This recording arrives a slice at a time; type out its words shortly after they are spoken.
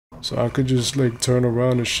So I could just like turn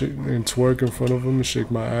around and shake and twerk in front of him and shake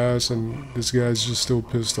my ass, and this guy's just still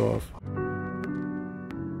pissed off.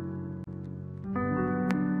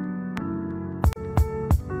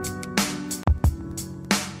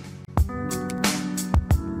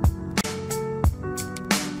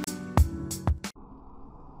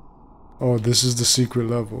 Oh, this is the secret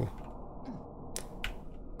level.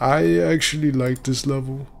 I actually like this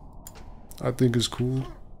level. I think it's cool.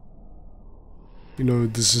 You know,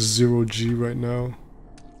 this is 0G right now.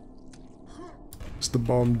 It's the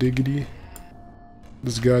bomb diggity.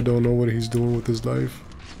 This guy don't know what he's doing with his life.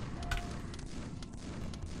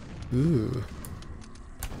 Ugh.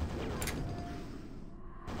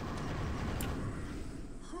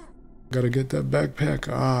 Gotta get that backpack.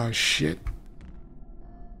 Ah, shit.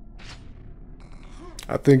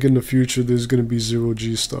 I think in the future there's gonna be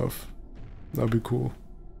 0G stuff. That'd be cool.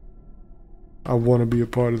 I want to be a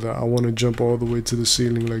part of that. I want to jump all the way to the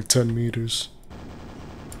ceiling like 10 meters.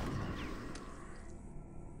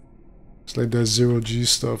 It's like that 0G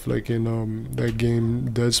stuff like in that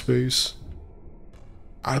game Dead Space.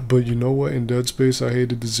 But you know what? In Dead Space I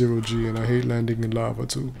hated the 0G, and I hate landing in lava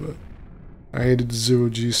too, but I hated the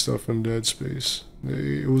 0G stuff in Dead Space.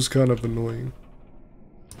 It was kind of annoying.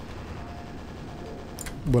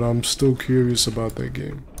 But I'm still curious about that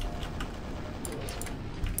game.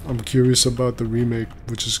 I'm curious about the remake,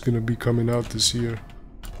 which is going to be coming out this year.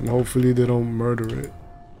 And hopefully they don't murder it.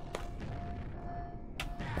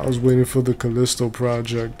 I was waiting for the Callisto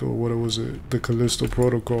project, or what was it? The Callisto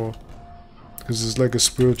Protocol. Because it's like a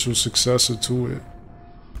spiritual successor to it.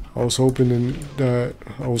 I was hoping what the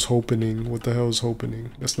hell is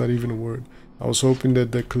hoping? That's not even a word. I was hoping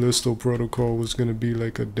that the Callisto Protocol was going to be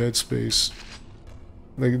like a Dead Space.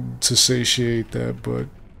 Like to satiate that, but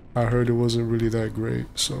I heard it wasn't really that great,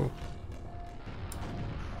 so.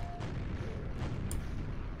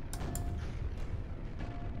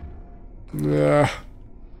 Yeah.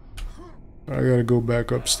 I gotta go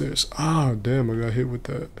back upstairs. Ah, damn, I got hit with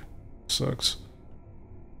that. Sucks.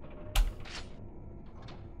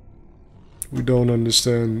 We don't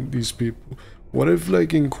understand these people. What if,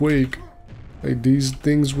 like in Quake, like these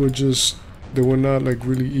things were just, they were not like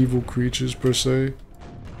really evil creatures per se?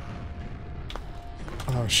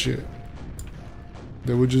 Oh shit.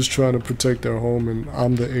 They were just trying to protect their home, and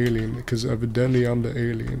I'm the alien, because evidently I'm the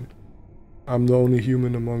alien. I'm the only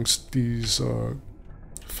human amongst these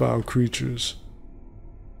foul creatures.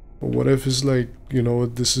 But what if it's like, you know,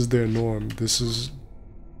 this is their norm? This is,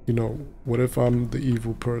 you know, what if I'm the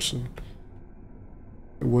evil person?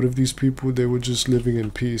 What if these people, they were just living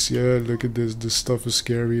in peace? Yeah, look at this stuff is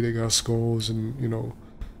scary, they got skulls and, you know.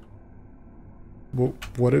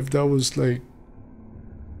 What if that was like,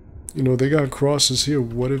 you know, they got crosses here.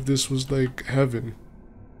 What if this was like heaven?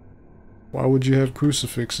 Why would you have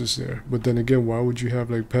crucifixes there? But then again, why would you have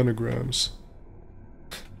like pentagrams?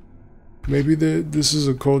 Maybe this is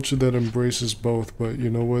a culture that embraces both, but you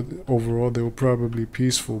know what? Overall, they were probably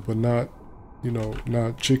peaceful, but not, you know,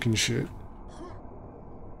 not chicken shit.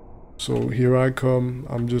 So here I come.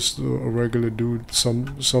 I'm just a regular dude.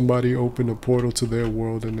 Somebody opened a portal to their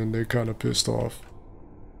world, and then they're kind of pissed off.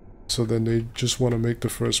 So then they just want to make the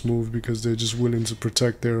first move because they're just willing to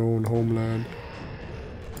protect their own homeland.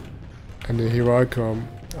 And then here I come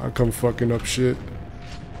fucking up shit.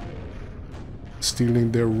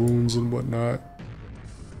 Stealing their runes and whatnot.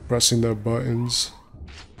 Pressing their buttons.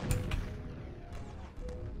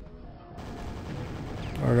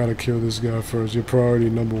 I gotta kill this guy first. You're priority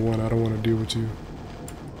number one. I don't want to deal with you.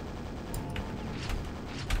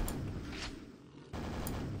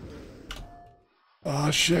 Oh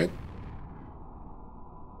shit.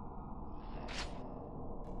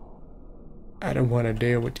 I don't want to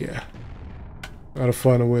deal with you. Gotta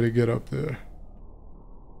find a way to get up there.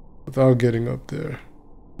 Without getting up there.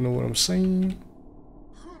 You know what I'm saying?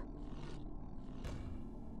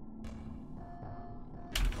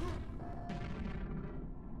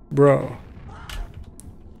 Bro.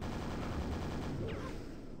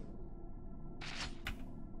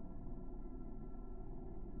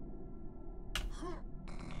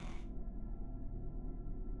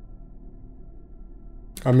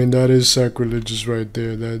 I mean, that is sacrilegious right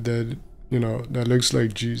there. That you know, that looks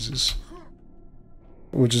like Jesus.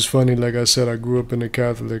 Which is funny, like I said, I grew up in a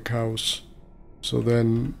Catholic house. So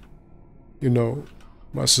then, you know,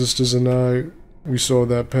 my sisters and I, we saw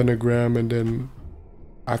that pentagram, and then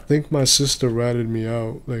I think my sister ratted me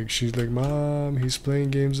out. Like, she's like, Mom, he's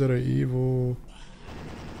playing games that are evil.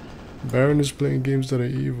 Baron is playing games that are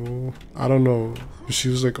evil. I don't know. She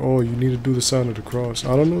was like, oh, you need to do the sign of the cross.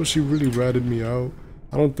 I don't know if she really ratted me out.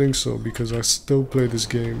 I don't think so, because I still play this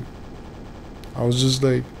game. I was just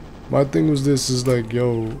like, My thing was this is like,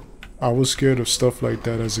 yo, I was scared of stuff like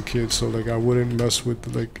that as a kid, so like I wouldn't mess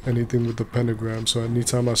with like anything with the pentagram. So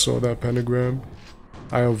anytime I saw that pentagram,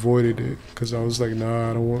 I avoided it because I was like,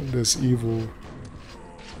 nah, I don't want this evil.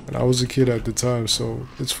 And I was a kid at the time, so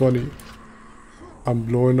it's funny. I'm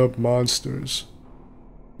blowing up monsters,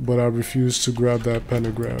 but I refuse to grab that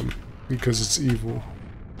pentagram because it's evil.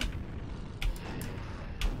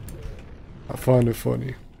 I find it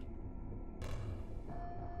funny.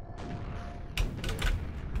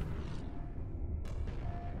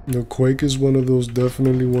 You know, Quake is one of those,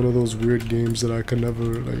 definitely one of those weird games that I can never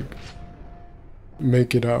like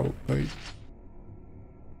make it out. Like,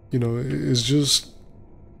 you know, it's just,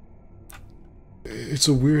 it's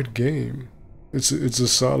a weird game. It's a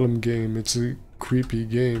solemn game. It's a creepy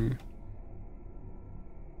game.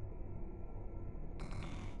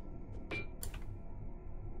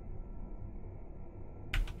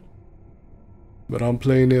 But I'm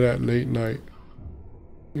playing it at late night,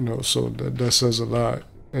 you know, so that says a lot.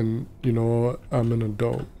 And you know, I'm an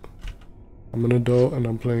adult. I'm an adult and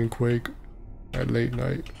I'm playing Quake at late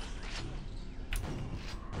night.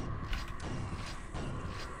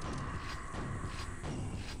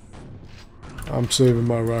 I'm saving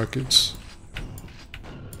my rockets.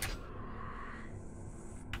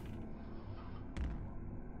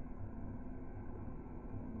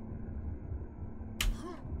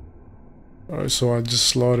 Alright, so I just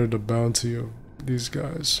slaughtered the bounty of these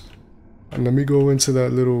guys. And let me go into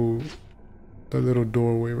that little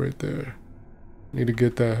doorway right there. Need to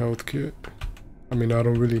get that health kit. I mean, I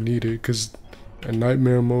don't really need it because in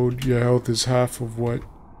nightmare mode, your health is half of what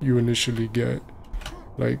you initially get.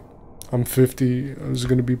 Like, I'm 50. I was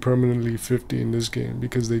gonna be permanently 50 in this game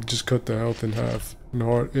because they just cut the health in half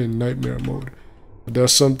in nightmare mode. But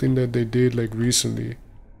that's something that they did like recently,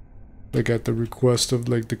 like at the request of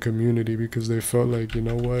like the community, because they felt like, you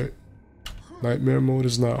know what, nightmare mode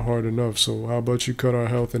is not hard enough. So how about you cut our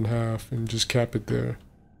health in half and just cap it there?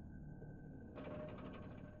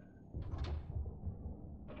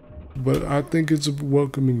 But I think it's a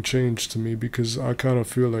welcoming change to me because I kind of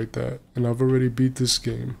feel like that, and I've already beat this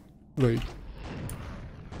game. Like,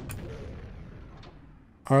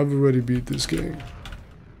 I've already beat this game.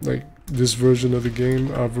 Like, this version of the game,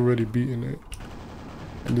 I've already beaten it.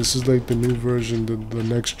 And this is like the new version, the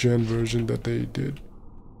next gen version that they did.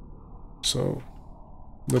 So,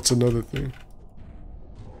 that's another thing.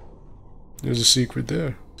 There's a secret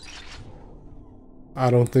there. I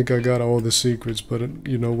don't think I got all the secrets, but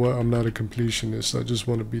you know what? I'm not a completionist. I just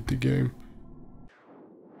want to beat the game.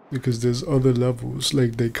 Because there's other levels,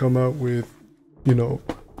 like they come out with, you know,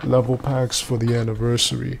 level packs for the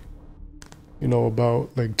anniversary, you know, about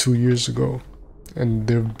like 2 years ago, and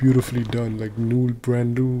they're beautifully done, like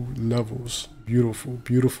brand new levels,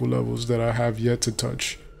 beautiful levels that I have yet to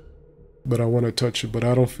touch, but I want to touch it, but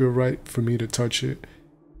I don't feel right for me to touch it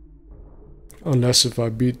unless if I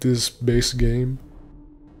beat this base game,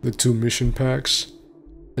 the 2 mission packs,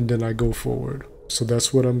 and then I go forward. So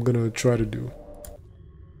that's what I'm gonna try to do.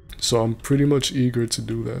 So I'm pretty much eager to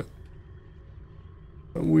do that.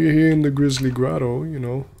 We're here in the Grizzly Grotto, you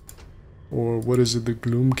know, or what is it, the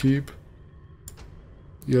Gloom Keep?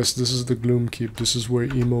 Yes, this is the Gloom Keep. This is where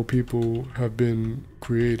emo people have been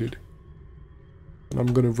created. And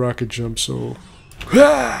I'm gonna rocket jump, so...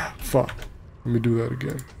 Ah! Fuck. Let me do that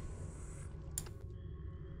again.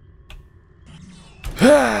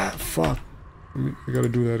 Ah! Fuck. I gotta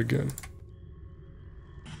do that again.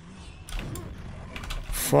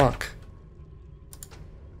 Fuck.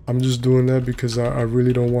 I'm just doing that because I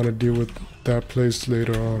really don't want to deal with that place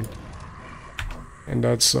later on. And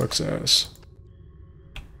that sucks ass.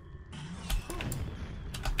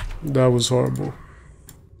 That was horrible.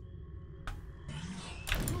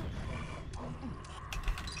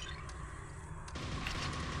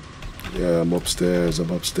 Yeah, I'm upstairs,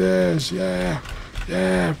 yeah,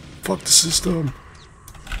 yeah, fuck the system.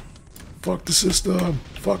 Fuck the system,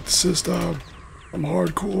 fuck the system. I'm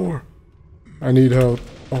hardcore. I need help.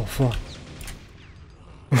 Oh, fuck.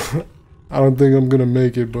 I don't think I'm gonna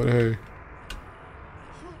make it, but hey.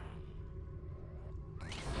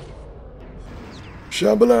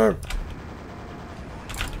 Shambler!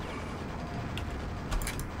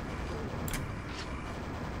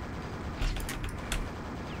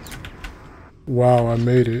 Wow, I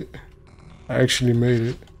made it. I actually made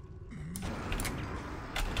it.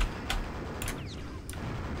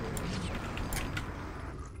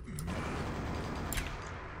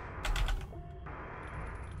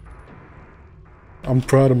 I'm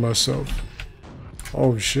proud of myself.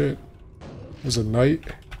 Oh shit. There's a knight.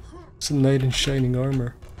 It's a knight in shining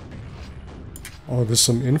armor. Oh, there's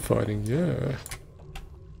some infighting, yeah.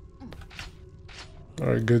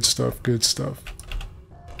 Alright, good stuff, good stuff.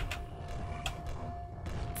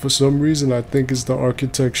 For some reason, I think it's the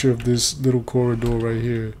architecture of this little corridor right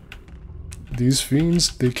here. These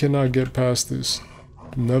fiends, they cannot get past this.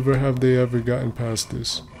 Never have they ever gotten past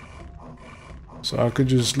this. So I could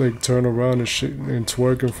just like turn around and shake and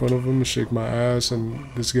twerk in front of him and shake my ass, and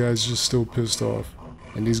this guy's just still pissed off.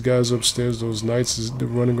 And these guys upstairs, those knights, they're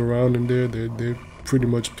running around in there, they're pretty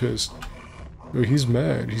much pissed. Yo, he's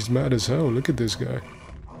mad. He's mad as hell. Look at this guy.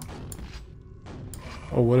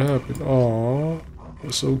 Oh, what happened? Aww.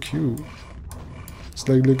 That's so cute. It's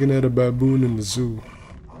like looking at a baboon in the zoo.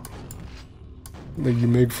 Like you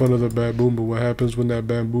make fun of the baboon, but what happens when that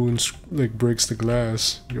baboon like breaks the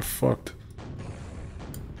glass? You're fucked.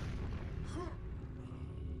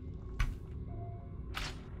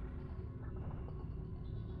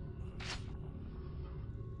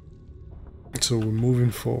 So we're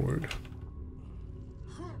moving forward.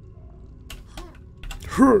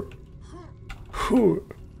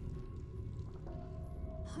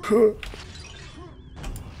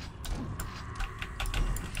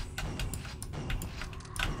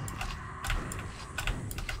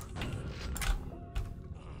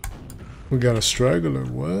 We got a straggler,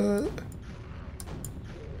 what?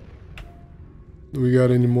 Do we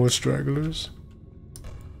got any more stragglers?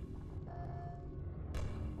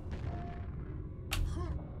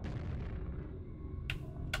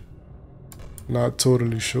 Not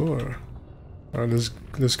totally sure. Alright,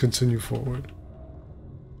 let's continue forward.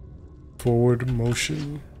 Forward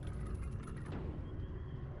motion.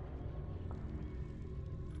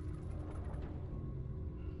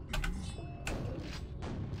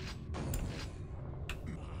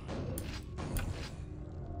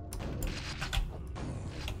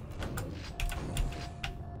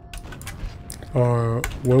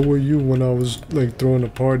 Where were you when I was like throwing a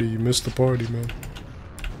party? You missed the party, man.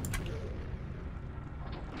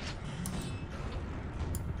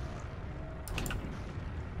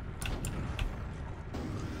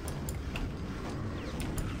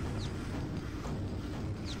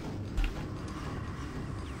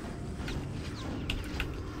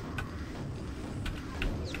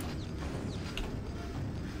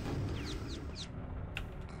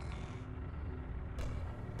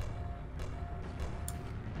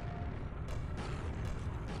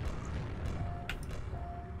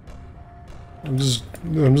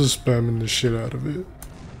 I'm just spamming the shit out of it.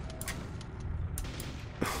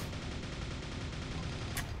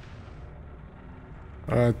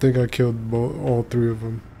 I think I killed all three of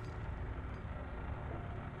them.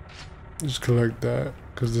 Just collect that,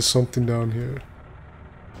 because there's something down here.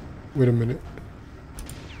 Wait a minute.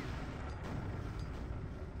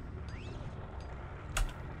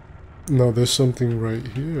 No, there's something right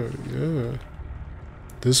here. Yeah.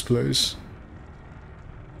 This place.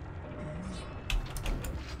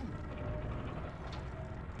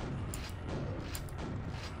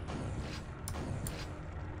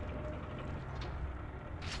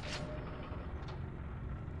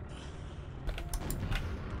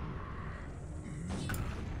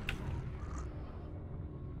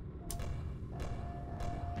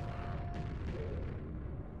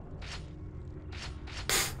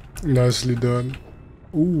 Nicely done.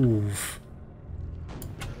 Oof.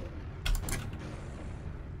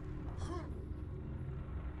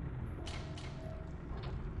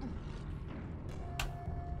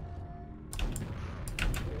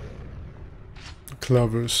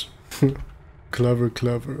 Clovers. Clever,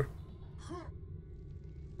 clever. What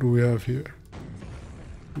do we have here?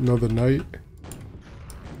 Another night.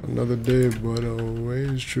 Another day, but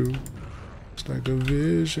always true. It's like a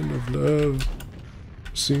vision of love.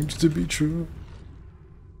 Seems to be true.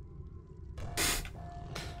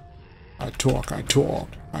 I talk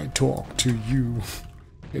to you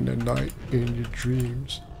in the night, in your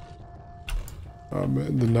dreams.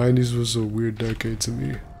 Man, the 90s was a weird decade to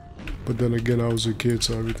me. But then again, I was a kid,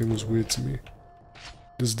 so everything was weird to me.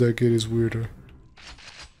 This decade is weirder.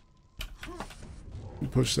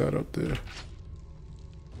 Push that up there.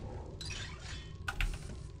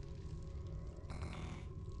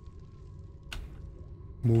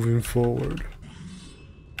 Moving forward.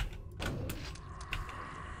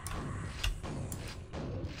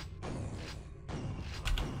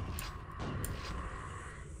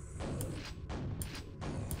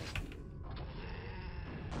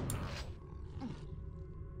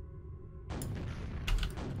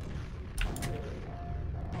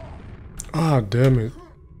 Ah, damn it.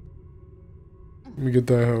 Let me get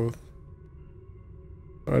that health.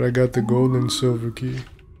 Alright, I got the gold and silver key.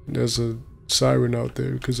 There's a siren out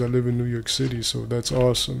there because I live in New York City, so that's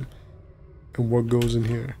awesome. And what goes in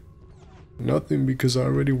here? Nothing, because I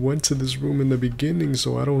already went to this room in the beginning,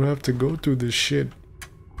 so I don't have to go through this shit.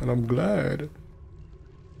 And I'm glad.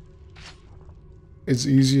 It's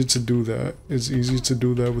easier to do that. It's easier to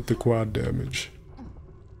do that with the quad damage.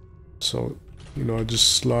 So, you know, I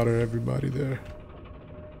just slaughter everybody there.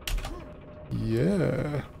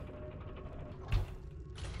 Yeah.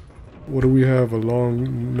 What do we have? A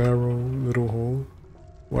long, narrow, little hole?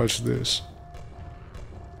 Watch this.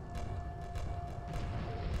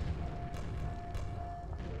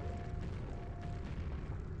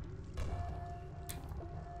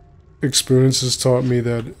 Experience has taught me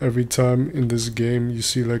that every time in this game you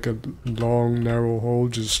see like a long, narrow hole,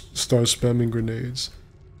 just start spamming grenades.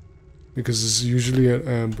 Because it's usually an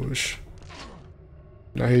ambush.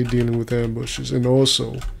 And I hate dealing with ambushes. And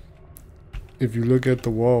also, if you look at the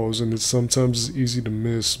walls, and it's sometimes easy to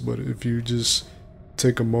miss, but if you just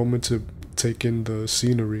take a moment to take in the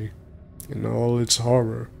scenery and all its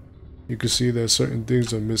horror, you can see that certain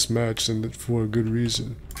things are mismatched, and for a good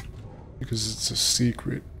reason. Because it's a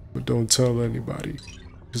secret. But don't tell anybody,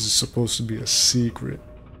 because it's supposed to be a secret.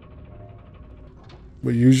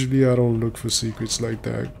 But usually I don't look for secrets like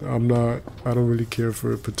that. I don't really care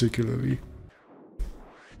for it particularly.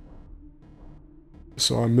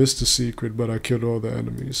 So I missed the secret, but I killed all the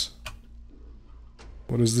enemies.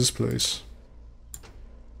 What is this place?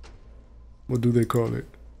 What do they call it?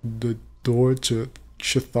 The door to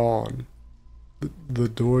Chthon. The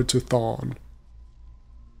door to Thon.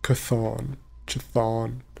 Chthon.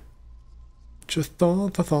 Chthon.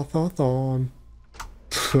 Chthon-thon-thon-thon-thong.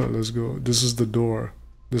 Let's go. This is the door.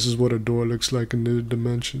 This is what a door looks like in this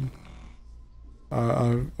dimension.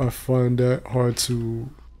 I find that hard to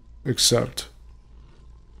accept.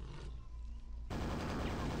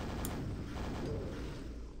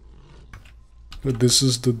 But this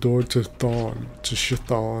is the door to Thon, to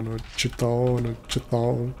Chthon, or Chthon, or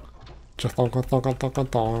Chthon.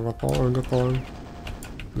 Chthon-thon-thon-thon-thon-thon.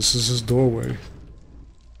 This is his doorway.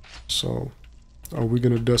 So, are we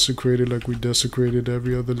gonna desecrate it like we desecrated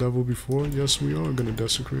every other level before? Yes, we are gonna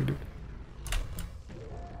desecrate it.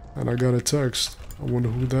 And I got a text. I wonder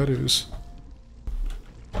who that is.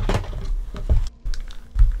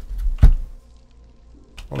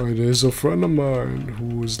 Alright, there's a friend of mine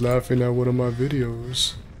who was laughing at one of my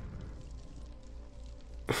videos.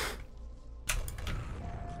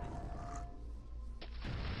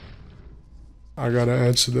 I gotta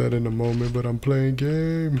answer that in a moment, but I'm playing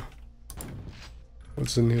game.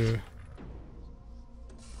 What's in here?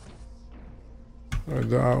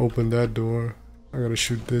 Alright, I opened that door. I gotta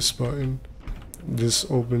shoot this button. This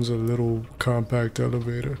opens a little compact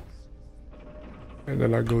elevator. And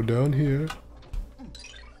then I go down here.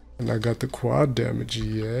 And I got the quad damage.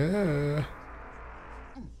 Yeah.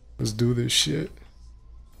 Let's do this shit.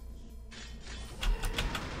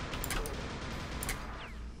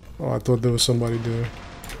 Oh, I thought there was somebody there.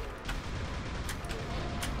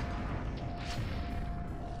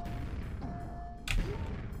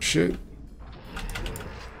 Shit.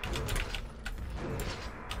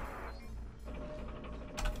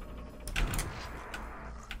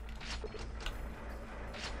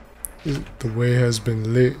 The way has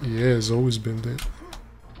been lit. Yeah, it's always been lit.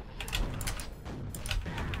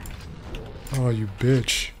 Oh, you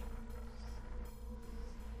bitch.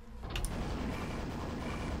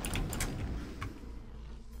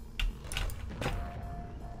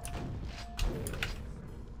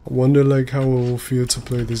 I wonder like how it will feel to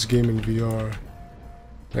play this game in VR.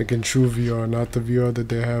 Like in true VR, not the VR that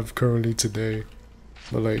they have currently today.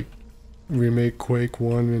 But like remake Quake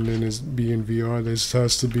 1 and then it's be in VR. This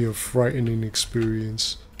has to be a frightening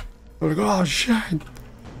experience. I'm like, oh shit!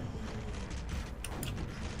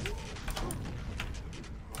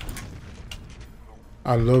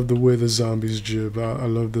 I love the way the zombies jib. I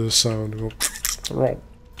love the sound.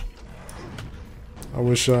 I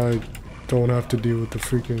wish I don't have to deal with the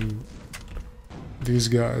freaking these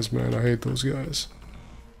guys, man. I hate those guys.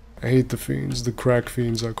 I hate the fiends, the crack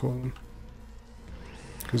fiends I call them.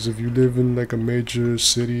 Because if you live in like a major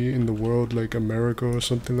city in the world, like America or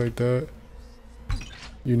something like that,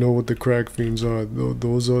 you know what the crack fiends are.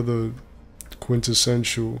 Those are the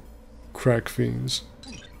quintessential crack fiends.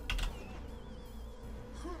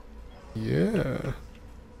 Yeah.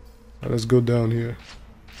 Right, let's go down here.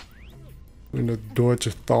 In the door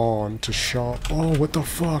to Thon, to shop. Oh, what the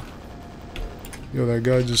fuck? Yo, that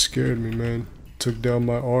guy just scared me, man. Took down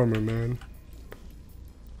my armor, man.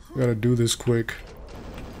 Gotta do this quick.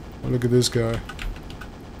 Oh, look at this guy.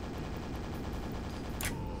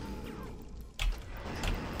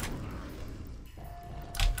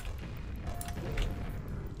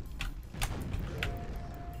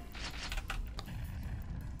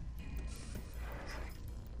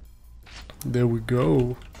 There we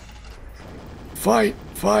go. Fight!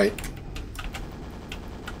 Fight!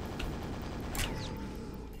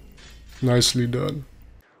 Nicely done.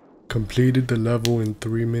 Completed the level in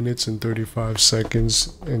 3 minutes and 35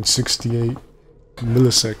 seconds and 68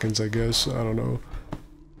 milliseconds, I guess. I don't know.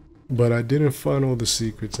 But I didn't find all the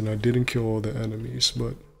secrets and I didn't kill all the enemies.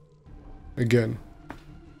 But again,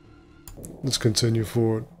 let's continue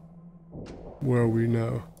forward. Where are we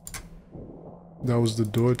now? That was the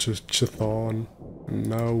door to Chthon. And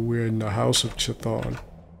now we're in the house of Chthon.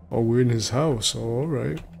 Oh, we're in his house. Oh,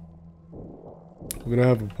 alright. We're gonna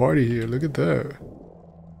have a party here. Look at that.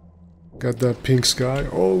 Got that pink sky.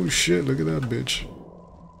 Oh shit, look at that bitch.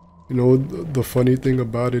 You know, the funny thing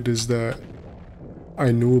about it is that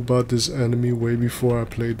I knew about this enemy way before I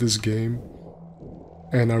played this game.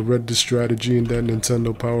 And I read the strategy in that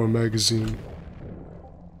Nintendo Power magazine.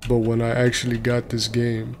 But when I actually got this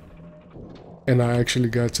game, and I actually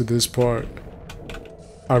got to this part,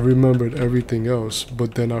 I remembered everything else,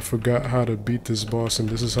 but then I forgot how to beat this boss, and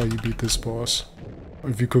this is how you beat this boss.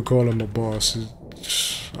 If you could call him a boss.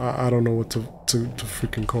 I don't know what to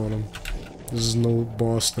freaking call him. This is no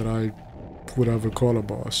boss that I would ever call a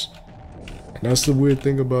boss. And that's the weird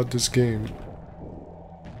thing about this game.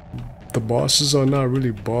 The bosses are not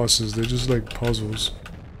really bosses, they're just like puzzles.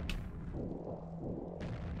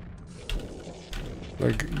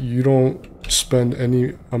 Like, you don't spend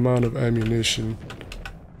any amount of ammunition.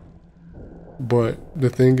 But the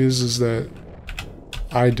thing is that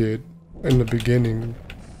I did in the beginning,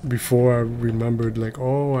 before I remembered, like,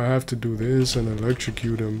 oh, I have to do this and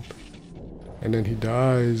electrocute him. And then he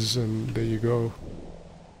dies, and there you go.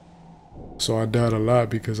 So I died a lot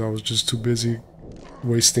because I was just too busy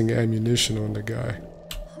wasting ammunition on the guy.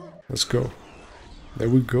 Let's go. There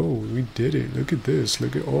we go. We did it. Look at this.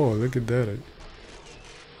 Look at, oh, look at that.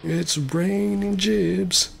 It's raining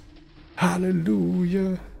jibs.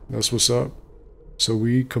 Hallelujah. That's what's up. So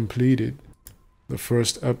we completed the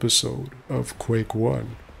first episode of Quake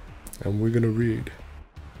 1. And we're gonna read.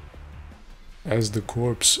 As the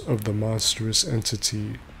corpse of the monstrous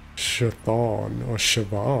entity Chthon or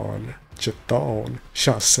Chthon,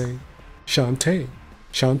 Shantae.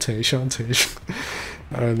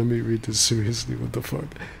 Alright, let me read this seriously, what the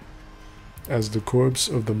fuck. As the corpse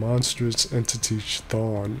of the monstrous entity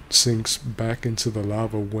Chthon sinks back into the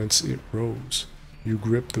lava whence it rose, you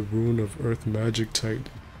grip the rune of earth magic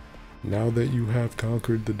tightly. Now that you have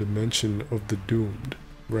conquered the dimension of the doomed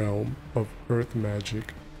realm of earth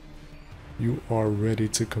magic, you are ready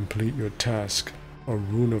to complete your task. A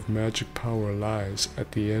rune of magic power lies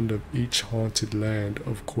at the end of each haunted land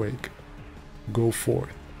of Quake. Go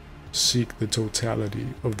forth, seek the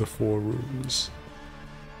totality of the 4 runes.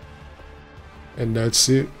 And that's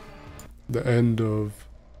it. The end of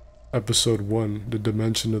episode 1, the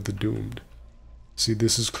dimension of the doomed. See,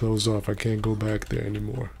 this is closed off. I can't go back there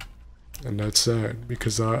anymore. And that's sad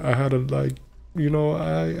because I had a, like, you know,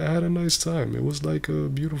 I had a nice time. It was like a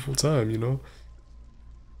beautiful time, you know.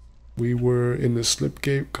 We were in the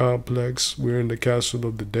Slipgate complex. We're in the Castle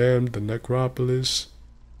of the Damned, the Necropolis,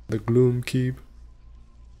 the Gloom Keep,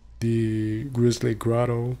 the Grizzly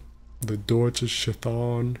Grotto, the door to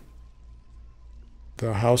Chthon,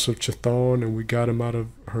 the House of Chthon, and we got him out of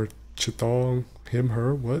her Chthon. Him,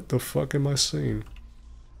 her, what the fuck am I saying?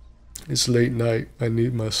 It's late night. I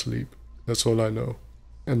need my sleep. That's all I know.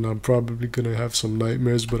 And I'm probably gonna have some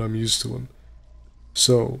nightmares, but I'm used to them.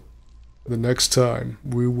 So, the next time,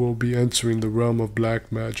 we will be entering the realm of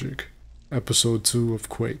black magic, episode 2 of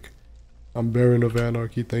Quake. I'm Baron of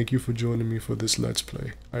Anarchy. Thank you for joining me for this Let's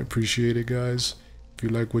Play. I appreciate it, guys. If you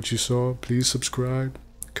like what you saw, please subscribe,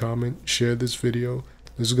 comment, share this video.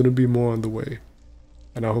 There's gonna be more on the way.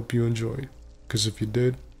 And I hope you enjoyed. Because if you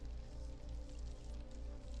did,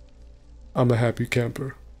 I'm a happy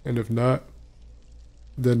camper. And if not,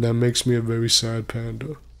 then that makes me a very sad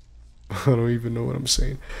panda. I don't even know what I'm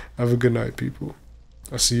saying. Have a good night, people.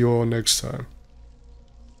 I'll see you all next time.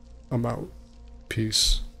 I'm out.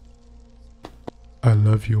 Peace. I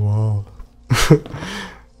love you all.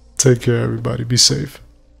 Take care, everybody. Be safe.